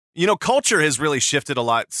culture has really shifted a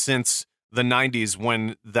lot since the 90s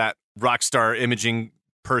when that rock star imaging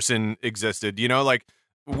person existed. Like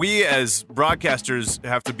we as broadcasters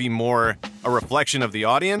have to be more a reflection of the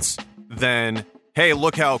audience than, hey,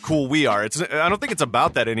 look how cool we are. I don't think it's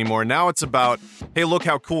about that anymore. Now it's about, hey, look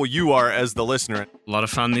how cool you are as the listener. A lot of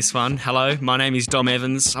fun, this one. Hello, my name is Dom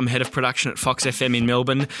Evans. I'm head of production at Fox FM in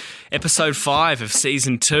Melbourne. Episode 5 of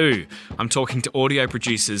Season 2. I'm talking to audio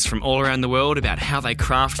producers from all around the world about how they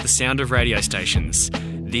craft the sound of radio stations.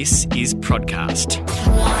 This is Prodcast.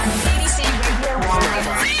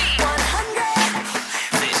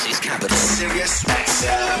 This is Capital Sirius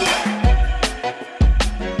XM.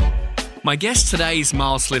 My guest today is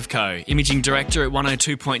Hlivko, imaging director at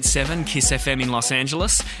 102.7 KIIS FM in Los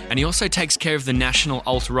Angeles, and he also takes care of the national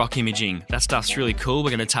alt-rock imaging. That stuff's really cool.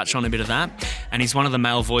 We're going to touch on a bit of that. And he's one of the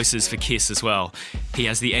male voices for KIIS as well. He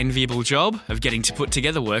has the enviable job of getting to put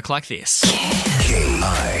together work like this.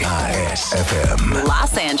 KIIS FM,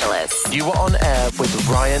 Los Angeles. You were on air with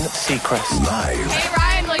Ryan Seacrest. Live. Hey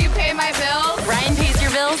Ryan, will you pay my bills? Ryan pays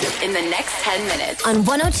your bills in the next 10 minutes. On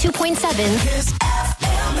 102.7 KIIS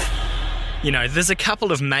FM. There's a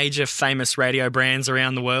couple of major famous radio brands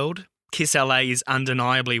around the world. KIIS LA is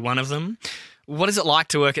undeniably one of them. What is it like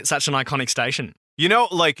to work at such an iconic station?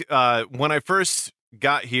 When I first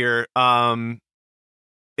got here,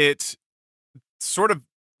 it sort of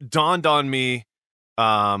dawned on me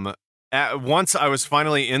once I was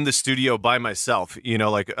finally in the studio by myself.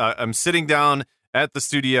 I'm sitting down at the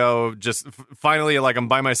studio, just finally, I'm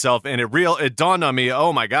by myself, and it dawned on me,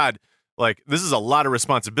 oh my God, this is a lot of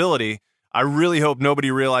responsibility. I really hope nobody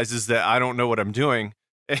realizes that I don't know what I'm doing.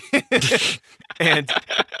 And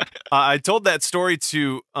I told that story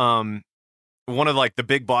to one of the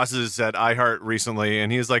big bosses at iHeart recently,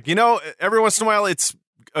 and he was like, every once in a while it's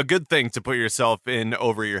a good thing to put yourself in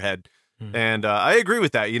over your head. And I agree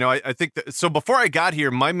with that. I think that, so before I got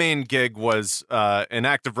here, my main gig was an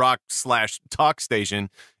active rock / talk station.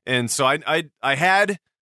 And so I had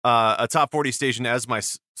a top 40 station as my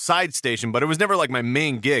side station, but it was never my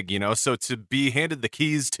main gig, so to be handed the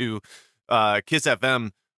keys to KIIS FM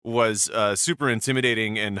was super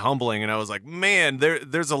intimidating and humbling, and I was like, man,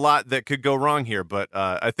 there's a lot that could go wrong here, but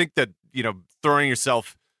I think that throwing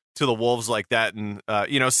yourself to the wolves like that and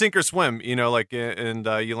sink or swim, and you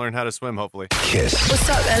learn how to swim, hopefully. KIIS. What's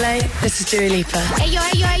up, LA? This is Dua Lipa. Hey yo,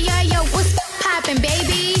 what's poppin',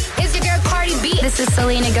 baby? It's your girl Cardi B. This is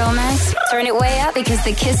Selena Gomez. Turn it way up because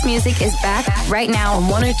the KIIS music is back right now On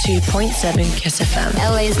 102.7 KIIS FM.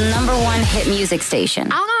 LA's #1 hit music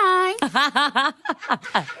station.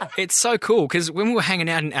 It's so cool because when we were hanging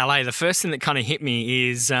out in LA, the first thing that kind of hit me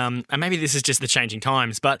is, and maybe this is just the changing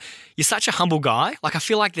times, but you're such a humble guy. I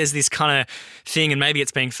feel like there's this kind of thing, and maybe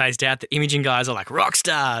it's being phased out, that imaging guys are like rock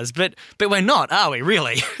stars, but we're not, are we,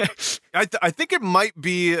 really? I think it might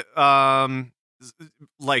be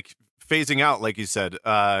phasing out, like you said.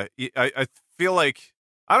 I feel like,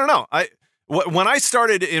 I don't know. When I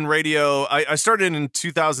started in radio, I started in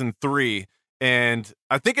 2003, and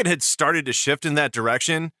I think it had started to shift in that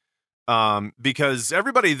direction because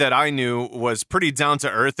everybody that I knew was pretty down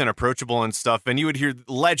to earth and approachable and stuff. And you would hear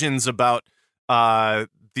legends about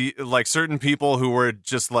certain people who were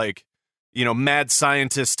just mad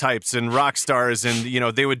scientist types and rock stars, and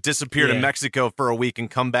they would disappear to Mexico for a week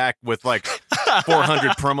and come back with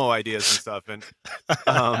 400 promo ideas and stuff. And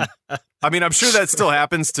I'm sure that still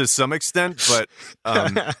happens to some extent, but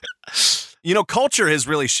culture has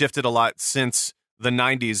really shifted a lot since the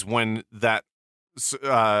 90s when that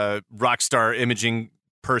rock star imaging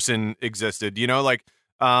person existed.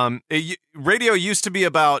 Radio used to be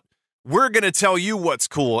about, we're going to tell you what's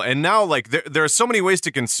cool. And now there are so many ways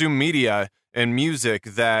to consume media and music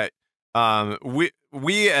that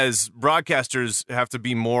we as broadcasters have to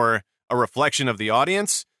be more a reflection of the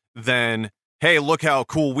audience than, hey, look how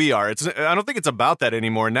cool we are. I don't think it's about that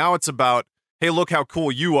anymore. Now it's about, hey, look how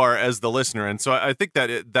cool you are as the listener. And so I think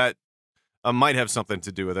that might have something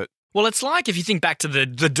to do with it. Well, it's like if you think back to the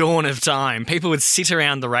dawn of time, people would sit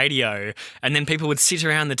around the radio and then people would sit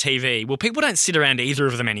around the TV. Well, people don't sit around either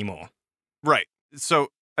of them anymore. Right. So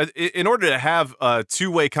in order to have a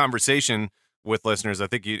two-way conversation with listeners, I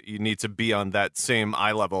think you need to be on that same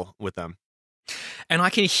eye level with them. And I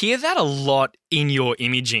can hear that a lot in your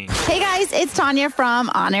imaging. Hey guys, it's Tanya from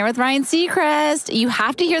On Air with Ryan Seacrest. You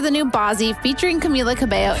have to hear the new Bozzy featuring Camila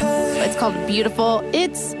Cabello. It's called Beautiful.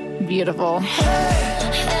 It's beautiful.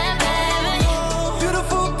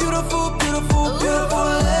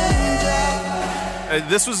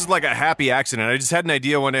 This was like a happy accident. I just had an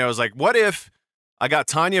idea one day. I was like, what if I got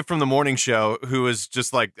Tanya from the morning show, who is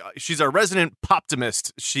just she's our resident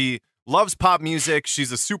poptimist. She loves pop music.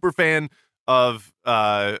 She's a super fan of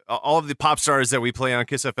all of the pop stars that we play on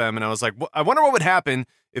KIIS FM. And I was like, I wonder what would happen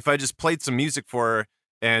if I just played some music for her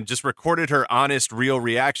and just recorded her honest, real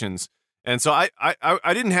reactions. And so I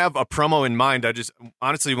didn't have a promo in mind. I just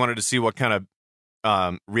honestly wanted to see what kind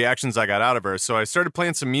of reactions I got out of her. So I started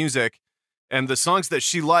playing some music, and the songs that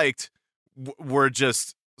she liked were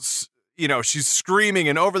just, she's screaming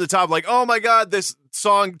and over the top, like, oh my God, this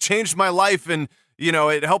song changed my life. And,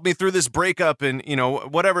 it helped me through this breakup. And,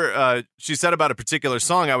 whatever she said about a particular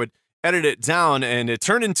song, I would edit it down, and it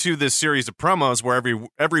turned into this series of promos where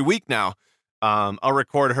every week now, I'll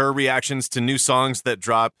record her reactions to new songs that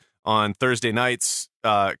drop on Thursday nights,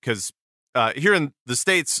 because here in the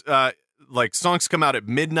States, like songs come out at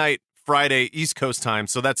midnight Friday East Coast time,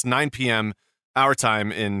 so that's 9 p.m. our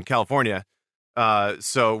time in California.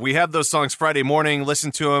 So we have those songs Friday morning,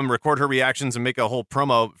 listen to them, record her reactions, and make a whole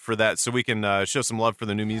promo for that so we can show some love for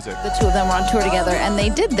the new music. The two of them were on tour together, and they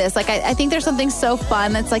did this. Like, I think there's something so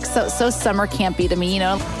fun that's like so summer campy to me,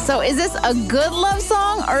 So is this a good love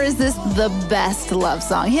song, or is this the best love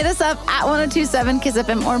song? Hit us up at 102.7 KIIS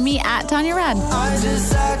FM or me at Tanya Rad. I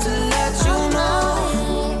just had to let you know.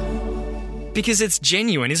 Because it's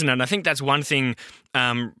genuine, isn't it? And I think that's one thing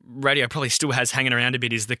radio probably still has hanging around a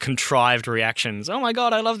bit is the contrived reactions. Oh my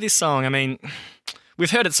God, I love this song. I mean,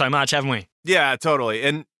 we've heard it so much, haven't we? Yeah, totally.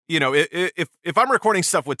 And, if I'm recording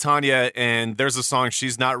stuff with Tanya and there's a song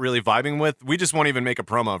she's not really vibing with, we just won't even make a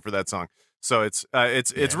promo for that song. So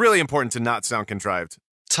it's really important to not sound contrived.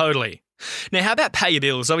 Totally. Now, how about Pay Your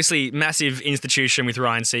Bills? Obviously, massive institution with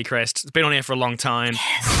Ryan Seacrest. It's been on air for a long time.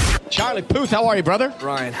 Charlie Puth, how are you, brother?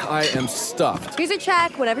 Ryan, I am stuffed. Here's your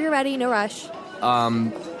check. Whenever you're ready, no rush.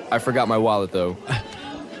 I forgot my wallet, though.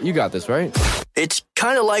 You got this, right? It's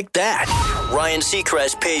kind of like that. Ryan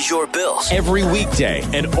Seacrest pays your bills. Every weekday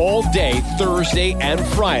and all day, Thursday and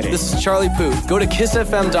Friday. This is Charlie Puth. Go to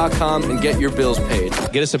KIISFM.com and get your bills paid.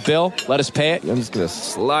 Get us a bill, let us pay it. I'm just going to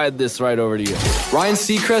slide this right over to you. Ryan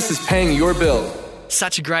Seacrest is paying your bill.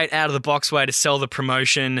 Such a great out-of-the-box way to sell the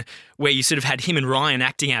promotion where you sort of had him and Ryan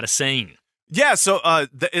acting out a scene. Yeah, so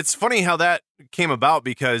it's funny how that came about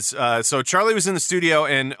because so Charlie was in the studio,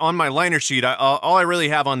 and on my liner sheet, all I really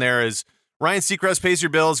have on there is Ryan Seacrest pays your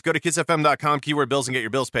bills. Go to KIISFM.com, keyword bills, and get your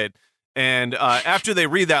bills paid. And after they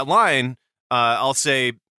read that line, I'll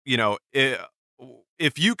say,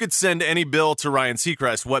 if you could send any bill to Ryan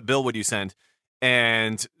Seacrest, what bill would you send?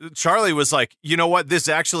 And Charlie was like, you know what? This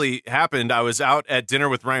actually happened. I was out at dinner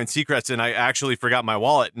with Ryan Seacrest, and I actually forgot my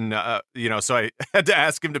wallet. And, so I had to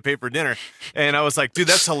ask him to pay for dinner. And I was like, dude,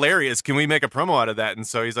 that's hilarious. Can we make a promo out of that? And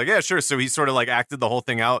so he's like, yeah, sure. So he sort of like acted the whole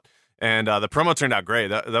thing out. And the promo turned out great.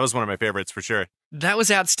 That was one of my favorites for sure. That was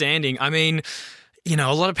outstanding. I mean, a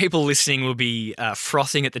lot of people listening will be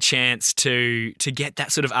frothing at the chance to get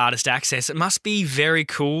that sort of artist access. It must be very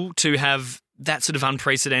cool to have that sort of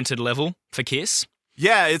unprecedented level for KIIS.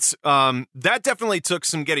 Yeah, it's that definitely took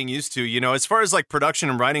some getting used to. As far as like production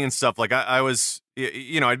and writing and stuff, like I was,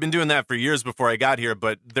 I'd been doing that for years before I got here,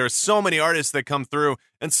 but there's so many artists that come through,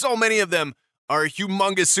 and so many of them are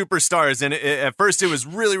humongous superstars. And at first it was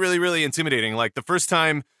really, really, really intimidating. Like the first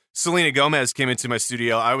time Selena Gomez came into my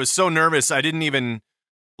studio, I was so nervous. I didn't even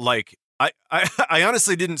I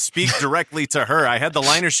honestly didn't speak directly to her. I had the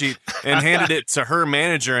liner sheet and handed it to her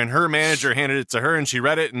manager, and her manager handed it to her, and she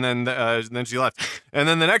read it, and then she left. And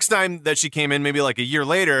then the next time that she came in, maybe like a year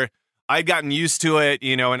later, I'd gotten used to it,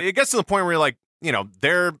 and it gets to the point where you're like,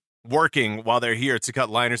 they're working while they're here to cut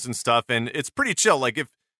liners and stuff, and it's pretty chill. Like if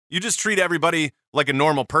you just treat everybody like a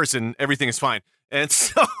normal person, everything is fine. And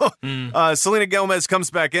so Selena Gomez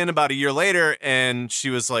comes back in about a year later, and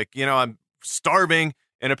she was like, I'm starving.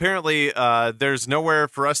 And apparently there's nowhere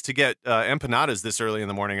for us to get empanadas this early in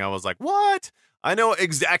the morning. I was like, what? I know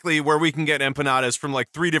exactly where we can get empanadas from like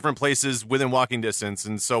 3 different places within walking distance.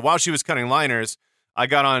 And so while she was cutting liners, I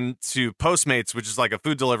got on to Postmates, which is like a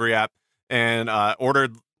food delivery app, and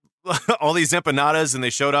ordered all these empanadas, and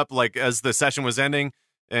they showed up like as the session was ending.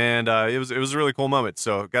 And it was a really cool moment.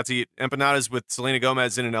 So got to eat empanadas with Selena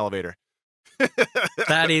Gomez in an elevator.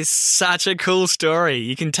 That is such a cool story.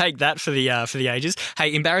 You can take that for the ages.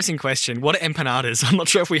 Hey, embarrassing question. What are empanadas? I'm not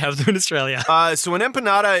sure if we have them in Australia. So an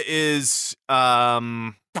empanada is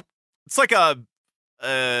it's like a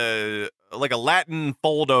Latin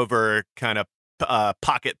fold over kind of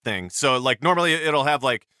pocket thing. So like normally it'll have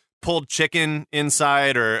like pulled chicken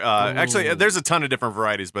inside, or actually there's a ton of different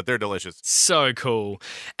varieties, but they're delicious. So cool.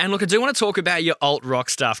 And look, I do want to talk about your alt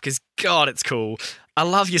rock stuff because God, it's cool. I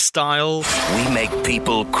love your style. We make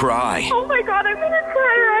people cry. Oh my God, I'm gonna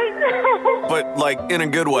cry right now. But like in a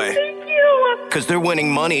good way. Thank you. because they're winning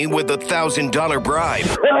money with a $1,000 bribe.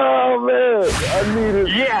 Oh, man. I need it.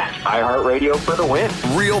 Yes. iHeartRadio for the win.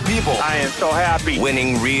 Real people. I am so happy.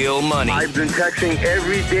 Winning real money. I've been texting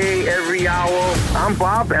every day, every hour. I'm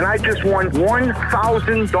Bob, and I just won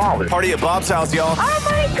 $1,000. Party at Bob's house, y'all. Oh,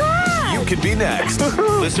 my God. You could be next.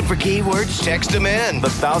 Listen for keywords, text them in. The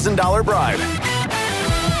 $1,000 bribe.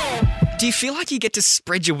 Do you feel like you get to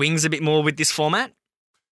spread your wings a bit more with this format?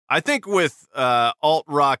 I think with alt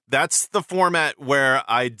rock, that's the format where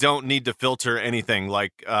I don't need to filter anything.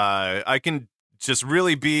 Like I can just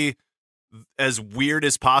really be as weird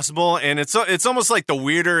as possible, and it's almost like the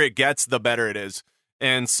weirder it gets, the better it is.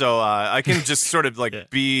 And so I can just sort of like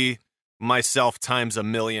be myself times a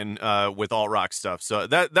million with alt rock stuff. So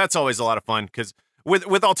that's always a lot of fun because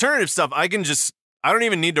with alternative stuff, I don't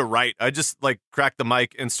even need to write. I just like crack the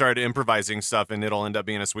mic and start improvising stuff, and it'll end up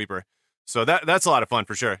being a sweeper. So that's a lot of fun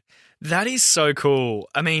for sure. That is so cool.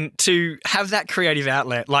 I mean, to have that creative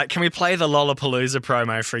outlet, like, can we play the Lollapalooza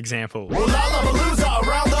promo, for example? Lollapalooza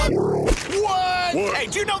around the... What? Hey,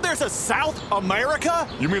 do you know there's a South America?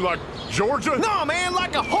 You mean like Georgia? No, man,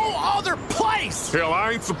 like a whole other place. Hell,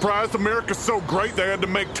 I ain't surprised America's so great they had to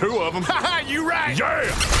make two of them. Haha, you right. Yeah.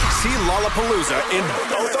 See Lollapalooza in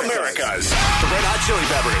both Americas. The Red Hot Chili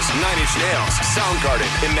Peppers, 9 Inch Nails, Soundgarden,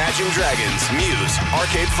 Imagine Dragons, Muse,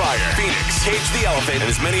 Arcade Fire, Phoenix, Cage the Elephant, and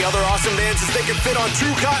as many other awesome bands as they can fit on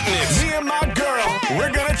 2 continents. Me and my girl,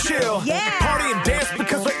 we're gonna chill. Yeah. Party and dance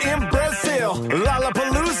because we're in Brazil.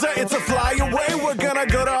 Lollapalooza, it's a fly away. We're gonna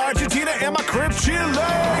go to Argentina and my crib, Chile.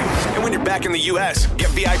 And when you're back in the U.S., get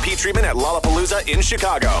VIP treatment at Lollapalooza in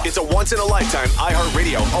Chicago. It's a once-in-a-lifetime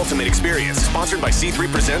iHeartRadio Ultimate Experience. Sponsored by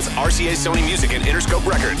C3 Presents, RCA Sony Music, and Interscope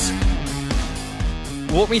Records.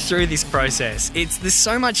 Walk me through this process. There's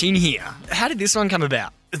so much in here. How did this one come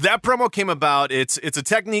about? That promo came about. It's a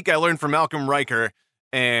technique I learned from Malcolm Riker,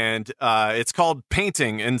 and it's called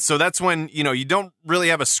painting. And so that's when, you don't really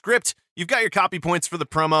have a script. You've got your copy points for the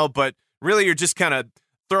promo, but really you're just kind of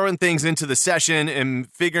throwing things into the session and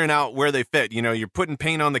figuring out where they fit. You're putting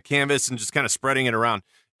paint on the canvas and just kind of spreading it around.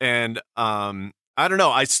 And I don't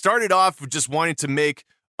know. I started off just wanting to make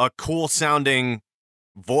a cool sounding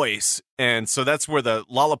voice, and so that's where the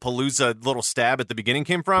Lollapalooza little stab at the beginning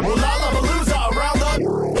came from. Lollapalooza around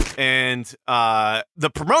the... And the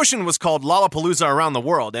promotion was called Lollapalooza Around the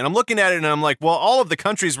World, and I'm looking at it and I'm like, well, all of the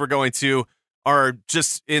countries we're going to are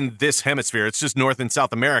just in this hemisphere. It's just North and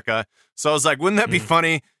South America. So I was like, wouldn't that be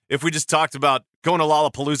funny if we just talked about going to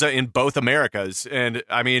Lollapalooza in both Americas? And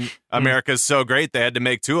I mean, America's so great, they had to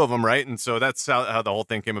make 2 of them, right? And so that's how the whole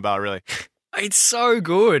thing came about, really. It's so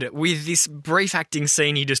good with this brief acting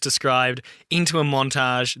scene you just described into a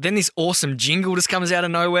montage. Then this awesome jingle just comes out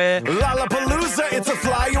of nowhere. Lollapalooza, it's a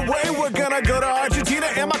fly away. We're gonna go to Argentina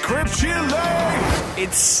and my crib, Chile.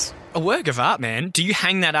 It's a work of art, man. Do you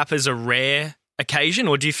hang that up as a rare occasion,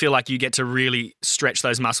 or do you feel like you get to really stretch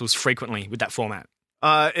those muscles frequently with that format?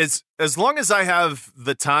 As long as I have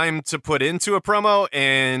the time to put into a promo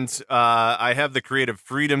and I have the creative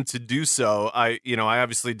freedom to do so, I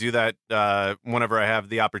obviously do that whenever I have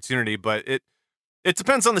the opportunity, but it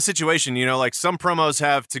depends on the situation. Like some promos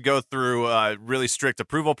have to go through a really strict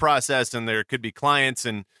approval process, and there could be clients,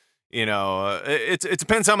 and it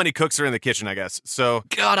depends how many cooks are in the kitchen, I guess. So,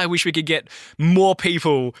 God, I wish we could get more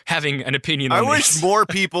people having an opinion on this. I wish more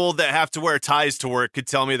people that have to wear ties to work could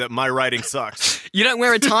tell me that my writing sucks. You don't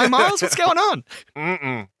wear a tie, Miles? What's going on?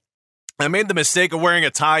 I made the mistake of wearing a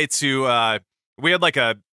tie to, we had like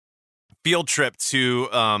a field trip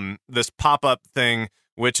to this pop-up thing,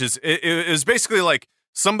 which is, it was basically like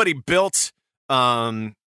somebody built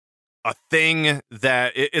a thing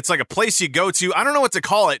that it's like a place you go to. I don't know what to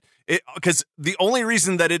call it. Because the only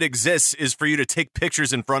reason that it exists is for you to take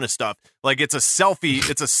pictures in front of stuff. Like it's a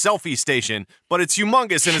selfie station, but it's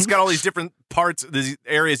humongous and it's got all these different parts, these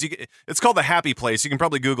areas. It's called the Happy Place. You can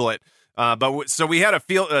probably Google it. So we had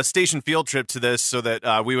a station field trip to this so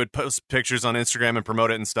that we would post pictures on Instagram and promote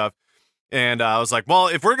it and stuff. And I was like, well,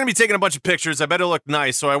 if we're going to be taking a bunch of pictures, I better look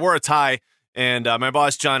nice. So I wore a tie, and my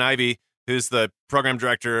boss, John Ivey, who's the program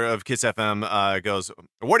director of KIIS FM, goes,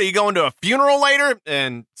 what, are you going to a funeral later?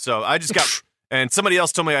 And so I just got, and somebody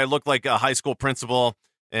else told me I looked like a high school principal,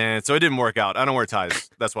 and so it didn't work out. I don't wear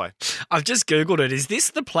ties. That's why. I've just Googled it. Is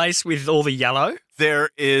this the place with all the yellow?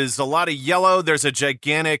 There is a lot of yellow. There's a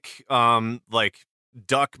gigantic, like,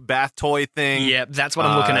 duck bath toy thing. Yeah, that's what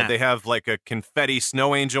I'm looking at. They have, like, a confetti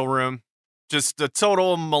snow angel room. Just a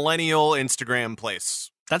total millennial Instagram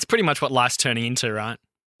place. That's pretty much what life's turning into, right?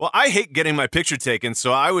 Well, I hate getting my picture taken,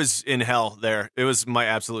 so I was in hell there. It was my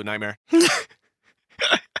absolute nightmare.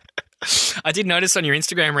 I did notice on your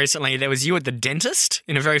Instagram recently there was you at the dentist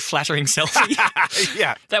in a very flattering selfie.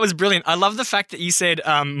 Yeah. That was brilliant. I love the fact that you said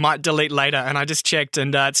might delete later, and I just checked,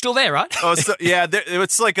 and it's still there, right? Oh, so, yeah.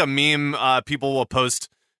 It's like a meme. People will post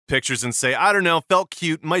pictures and say, I don't know, felt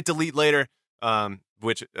cute, might delete later. Right.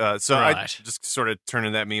 I just sort of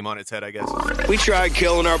turning that meme on its head, I guess. We tried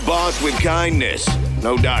killing our boss with kindness.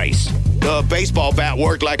 No dice. The baseball bat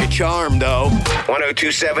worked like a charm, though.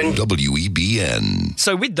 102.7 WEBN.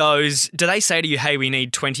 So with those, do they say to you, hey, we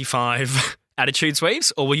need 25 attitude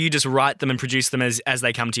sweeps, or will you just write them and produce them as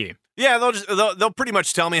they come to you? Yeah, they'll pretty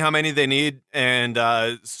much tell me how many they need. And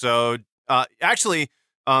so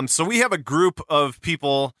we have a group of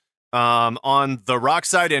people on the rock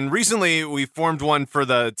side, and recently we formed one for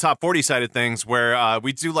the top 40 side of things where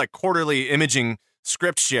we do like quarterly imaging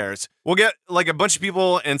script shares. We'll get like a bunch of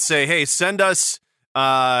people and say, hey, send us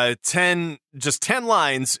 10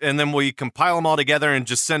 lines, and then we compile them all together and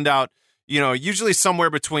just send out, usually somewhere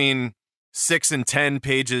between 6 and 10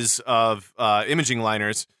 pages of imaging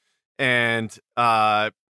liners. And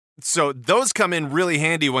so those come in really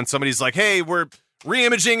handy when somebody's like, hey, we're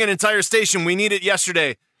re-imaging an entire station, we need it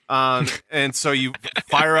yesterday. And so you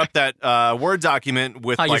fire up that Word document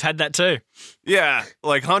with you've had that too. Yeah,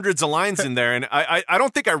 like hundreds of lines in there. And I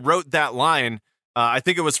don't think I wrote that line. I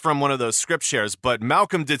think it was from one of those script shares. But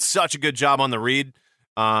Malcolm did such a good job on the read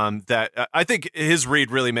that I think his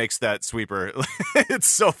read really makes that sweeper. It's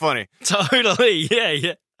so funny. Totally,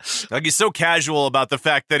 yeah. Like he's so casual about the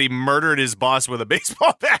fact that he murdered his boss with a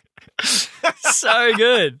baseball bat. So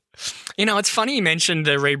good. It's funny you mentioned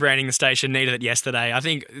the rebranding the station needed it yesterday. I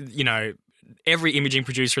think, every imaging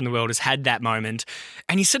producer in the world has had that moment.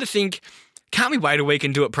 And you sort of think, can't we wait a week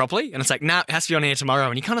and do it properly? And it's like, nah, it has to be on air tomorrow.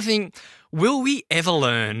 And you kind of think, will we ever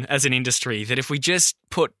learn as an industry that if we just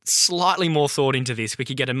put slightly more thought into this, we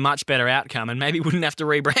could get a much better outcome and maybe wouldn't have to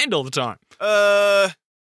rebrand all the time? I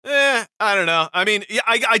don't know. I mean, yeah,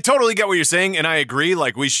 I totally get what you're saying, and I agree.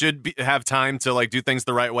 Like, we should have time to, like, do things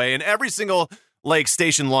the right way. And every single, like,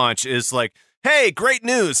 station launch is like, hey, great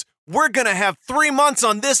news. We're going to have 3 months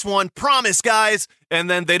on this one. Promise, guys. And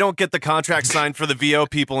then they don't get the contract signed for the VO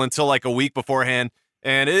people until, like, a week beforehand.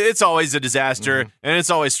 And it's always a disaster, and it's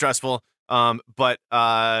always stressful. So,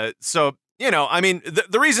 I mean,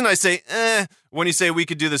 the reason I say, when you say we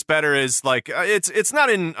could do this better is, like, it's not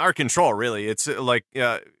in our control, really. It's like,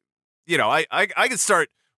 I could start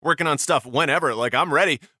working on stuff whenever, like, I'm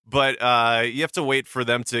ready, but you have to wait for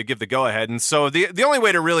them to give the go-ahead. And so the only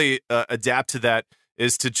way to really adapt to that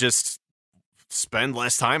is to just spend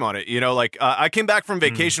less time on it. I came back from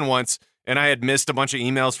vacation once, and I had missed a bunch of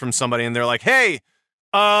emails from somebody, and they're like, hey,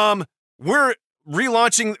 we're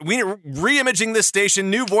re-imaging this station,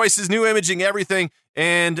 new voices, new imaging, everything.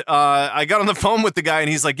 And I got on the phone with the guy, and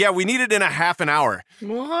he's like, yeah, we need it in a half an hour.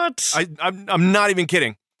 What? I'm not even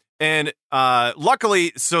kidding. And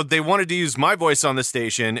luckily, so they wanted to use my voice on the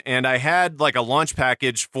station, and I had like a launch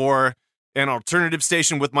package for an alternative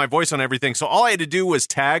station with my voice on everything. So all I had to do was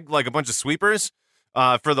tag like a bunch of sweepers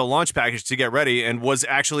for the launch package to get ready, and was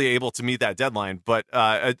actually able to meet that deadline. But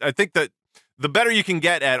I think that the better you can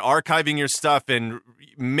get at archiving your stuff and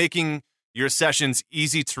making your sessions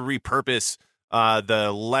easy to repurpose,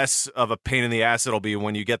 the less of a pain in the ass it'll be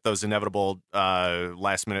when you get those inevitable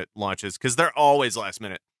last-minute launches, because they're always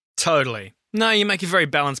last-minute. Totally. No, you make a very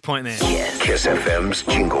balanced point there. KIIS FM's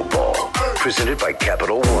Jingle Ball, presented by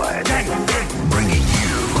Capital One, bringing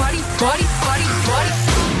you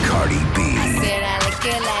Cardi B.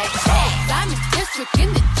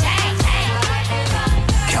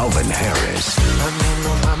 Calvin Harris.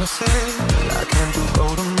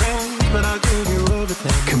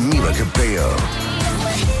 Camila Cabello.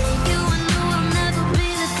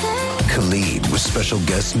 Khalid with special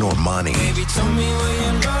guest Normani.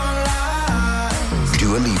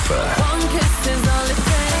 Dua Lipa.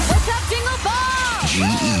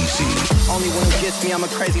 G-Eazy. Only one who gets me, I'm a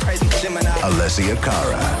crazy Gemini. Alessia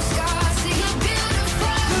Cara.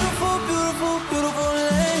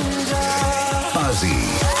 Ozzy.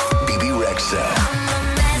 BB Rexa.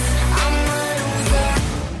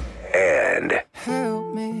 And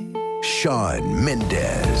Shawn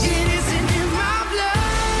Mendes.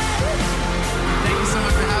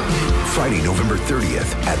 Friday, November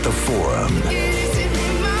 30th at the Forum.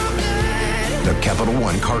 The Capital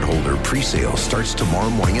One cardholder presale starts tomorrow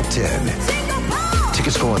morning at 10.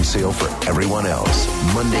 Tickets go on sale for everyone else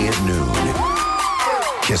Monday at noon.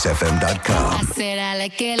 KIISFM.com.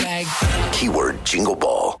 Keyword Jingle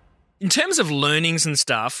Ball. In terms of learnings and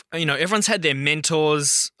stuff, everyone's had their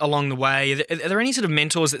mentors along the way. Are there any sort of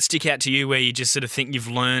mentors that stick out to you where you just sort of think you've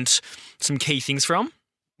learnt some key things from?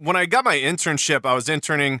 When I got my internship, I was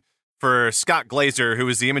interning for Scott Glazer, who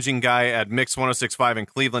was the imaging guy at Mix 106.5 in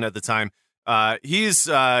Cleveland at the time. He's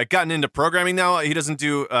gotten into programming now. He doesn't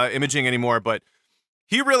do imaging anymore, but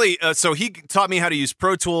he really, so he taught me how to use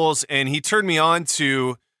Pro Tools, and he turned me on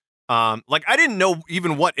to, like, I didn't know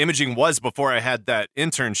even what imaging was before I had that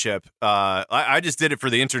internship. I just did it for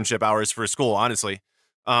the internship hours for school, honestly.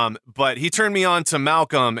 But he turned me on to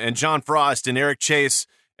Malcolm and John Frost and Eric Chase,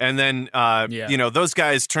 and then, you know, those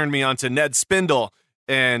guys turned me on to Ned Spindle,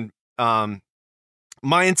 and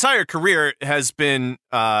my entire career has been,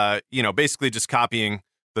 you know, basically just copying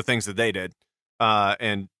the things that they did.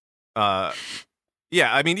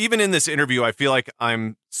 Yeah, I mean, even in this interview, I feel like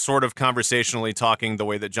I'm sort of conversationally talking the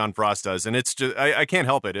way that John Frost does. And it's just, I can't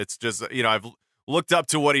help it. It's just, you know, I've looked up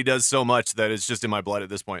to what he does so much that it's just in my blood at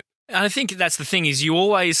this point. And I think that's the thing, is you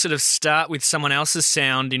always sort of start with someone else's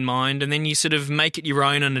sound in mind, and then you sort of make it your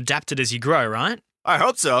own and adapt it as you grow, right? I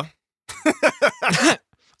hope so.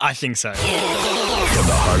 I think so. From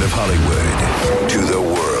the heart of Hollywood to the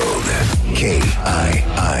world,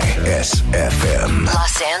 KIIS FM.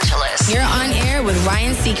 Los Angeles. You're on air with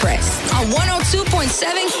Ryan Seacrest on 102.7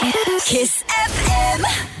 KIIS FM.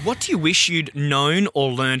 What do you wish you'd known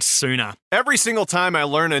or learned sooner? Every single time I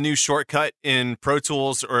learn a new shortcut in Pro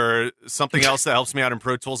Tools or something else that helps me out in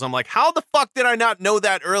Pro Tools, I'm like, how the fuck did I not know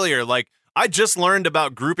that earlier? Like, I just learned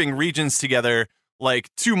about grouping regions together like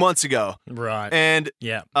 2 months ago. Right. And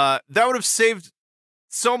that would have saved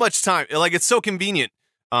so much time. Like, it's so convenient.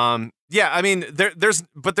 Yeah, I mean, there's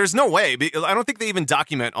no way. I don't think they even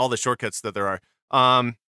document all the shortcuts that there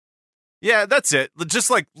are. Yeah, that's it.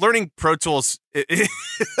 Just like learning Pro Tools,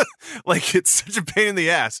 like, it's such a pain in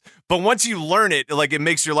the ass. But once you learn it, like, it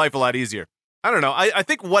makes your life a lot easier. I don't know. I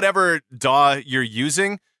think whatever DAW you're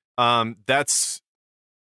using, that's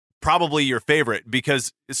probably your favorite,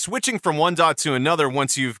 because switching from one DAW to another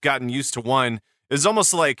once you've gotten used to one is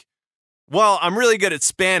almost like, well, I'm really good at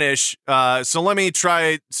Spanish, so let me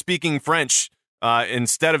try speaking French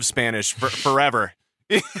instead of Spanish forever.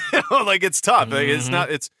 You know, like, it's tough. Like, it's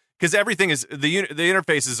not. It's because everything is the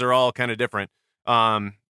interfaces are all kind of different.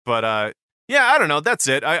 But yeah, I don't know. That's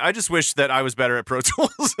it. I just wish that I was better at Pro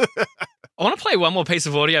Tools. I want to play one more piece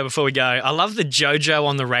of audio before we go. I love the JoJo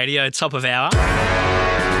on the radio, top of hour.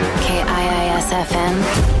 KIIS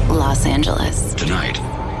FM, Los Angeles. Tonight,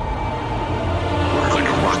 we're going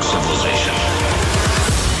to rock civilization.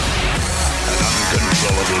 An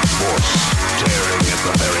uncontrollable force tearing at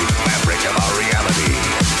the very fabric of our reality.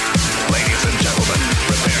 Ladies and gentlemen,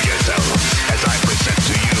 prepare yourselves as I present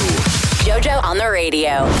to you JoJo on the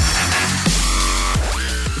radio.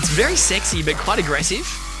 It's very sexy, but quite aggressive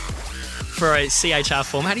for a CHR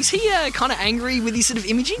format. Is he kind of angry with his sort of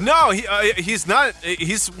imaging? No, he's not.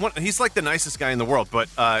 He's like the nicest guy in the world. But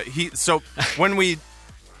so when we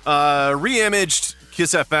re-imaged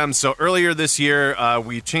KIIS FM, so earlier this year,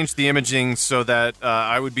 we changed the imaging so that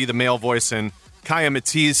I would be the male voice and Kaya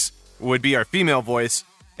Matisse would be our female voice.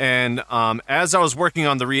 And as I was working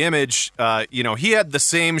on the re-image, you know, he had the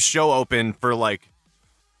same show open for like,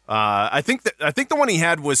 I think the one he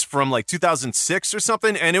had was from like 2006 or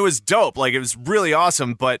something, and it was dope. Like, it was really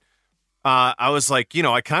awesome. But I was like, you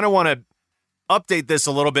know, I kind of want to update this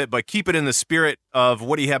a little bit, but keep it in the spirit of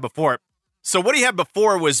what he had before. So what he had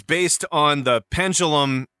before was based on the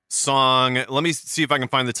Pendulum song. Let me see if I can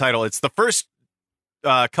find the title. It's the first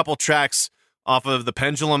couple tracks off of the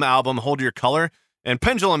Pendulum album, Hold Your Color. And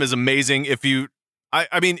Pendulum is amazing.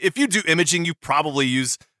 I mean, if you do imaging, you probably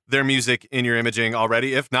use their music in your imaging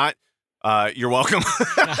already. If not, you're welcome.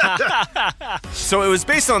 So it was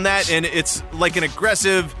based on that, and it's like an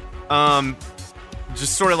aggressive,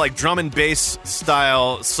 just sort of like drum and bass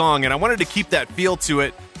style song. And I wanted to keep that feel to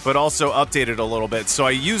it, but also update it a little bit. So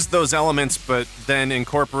I used those elements, but then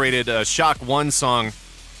incorporated a Shock 1 song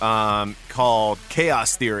called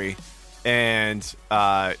Chaos Theory. And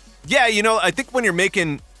yeah, you know, I think when you're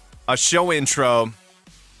making a show intro,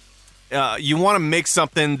 you want to make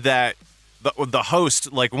something that the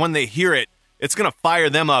host, like, when they hear it, it's going to fire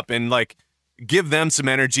them up and, like, give them some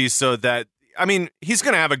energy so that, I mean, he's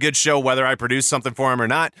going to have a good show whether I produce something for him or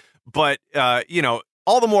not. But, you know,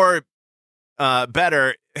 all the more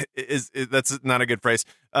better is that's not a good phrase.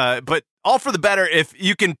 But all for the better if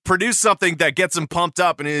you can produce something that gets him pumped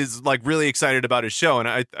up and is, like, really excited about his show. And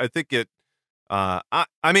I think it, I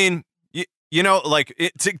mean, you know, like,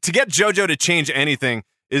 to get JoJo to change anything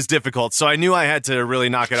is difficult. So I knew I had to really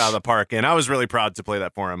knock it out of the park. And I was really proud to play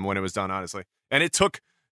that for him when it was done, honestly. And it took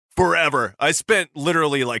forever. I spent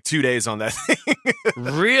literally like 2 days on that thing.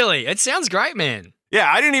 Really? It sounds great, man. Yeah,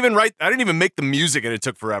 I didn't even make the music, and it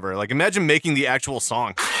took forever. Like, imagine making the actual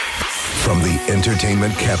song. From the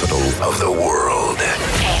entertainment capital of the world.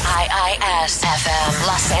 KIIS FM,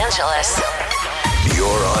 Los Angeles. You're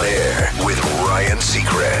on air with Ryan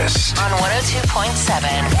Seacrest. On 102.7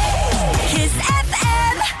 KIIS FM.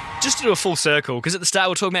 Just to do a full circle, because at the start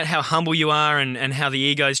we're talking about how humble you are and how the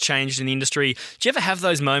ego's changed in the industry. Do you ever have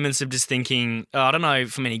those moments of just thinking, oh, I don't know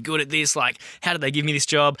if I'm any good at this, like, how did they give me this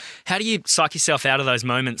job? How do you psych yourself out of those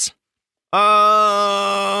moments?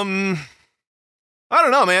 I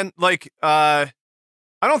don't know, man. Like, I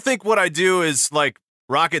don't think what I do is, like,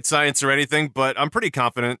 rocket science or anything, but I'm pretty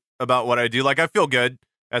confident about what I do. Like, I feel good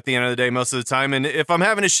at the end of the day most of the time, and if I'm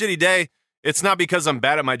having a shitty day, it's not because I'm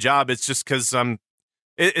bad at my job, it's just because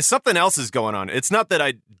it's something else is going on. It's not that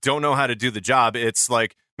I don't know how to do the job. It's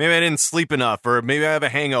like, maybe I didn't sleep enough, or maybe I have a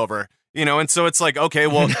hangover, and so it's like, okay,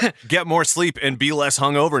 well, get more sleep and be less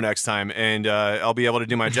hungover next time, and I'll be able to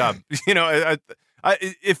do my job.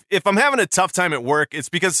 If I'm having a tough time at work, it's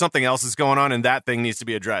because something else is going on, and that thing needs to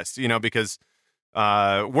be addressed, because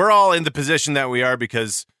we're all in the position that we are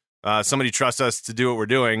because somebody trusts us to do what we're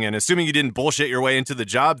doing, and assuming you didn't bullshit your way into the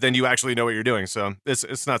job, then you actually know what you're doing. So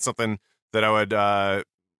it's not something that I would,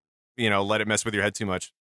 let it mess with your head too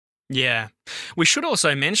much. Yeah. We should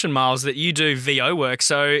also mention, Miles, that you do VO work.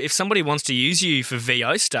 So if somebody wants to use you for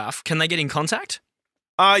VO stuff, can they get in contact?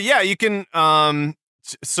 Yeah, you can.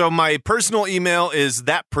 So my personal email is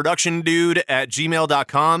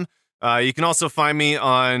thatproductiondude@gmail.com. You can also find me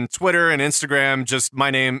on Twitter and Instagram, just my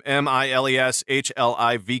name,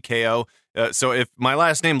 MILESHLIVKO. So if my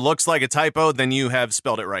last name looks like a typo, then you have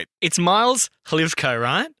spelled it right. It's Miles Hlivko,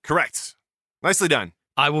 right? Correct. Nicely done.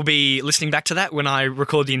 I will be listening back to that when I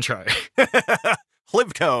record the intro.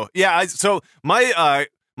 Hlivko. Yeah, so my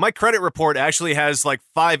credit report actually has like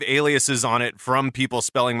 5 aliases on it from people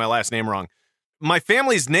spelling my last name wrong. My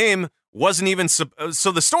family's name wasn't even...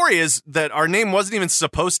 so the story is that our name wasn't even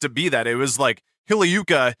supposed to be that. It was like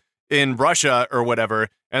Hlivko in Russia or whatever,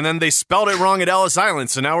 and then they spelled it wrong at Ellis Island,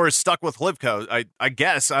 so now we're stuck with Hlivko. I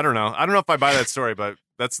guess. I don't know. I don't know if I buy that story, but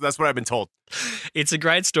that's what I've been told. It's a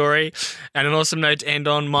great story and an awesome note to end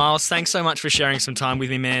on. Miles, thanks so much for sharing some time with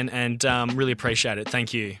me, man, and really appreciate it.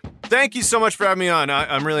 Thank you. Thank you so much for having me on.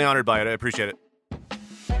 I'm really honored by it. I appreciate it.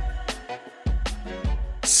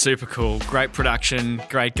 Super cool. Great production.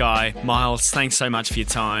 Great guy. Miles, thanks so much for your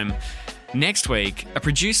time. Next week, a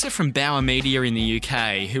producer from Bauer Media in the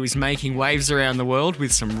UK who is making waves around the world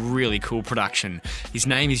with some really cool production. His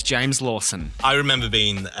name is James Lawson. I remember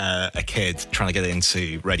being a kid trying to get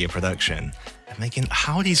into radio production and thinking,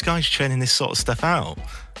 how are these guys churning this sort of stuff out?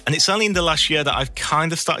 And it's only in the last year that I've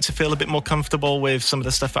kind of started to feel a bit more comfortable with some of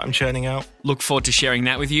the stuff that I'm churning out. Look forward to sharing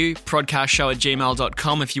that with you.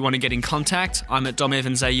 Prodcastshow@gmail.com if you want to get in contact. I'm at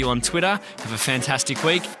DomEvansAU on Twitter. Have a fantastic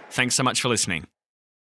week. Thanks so much for listening.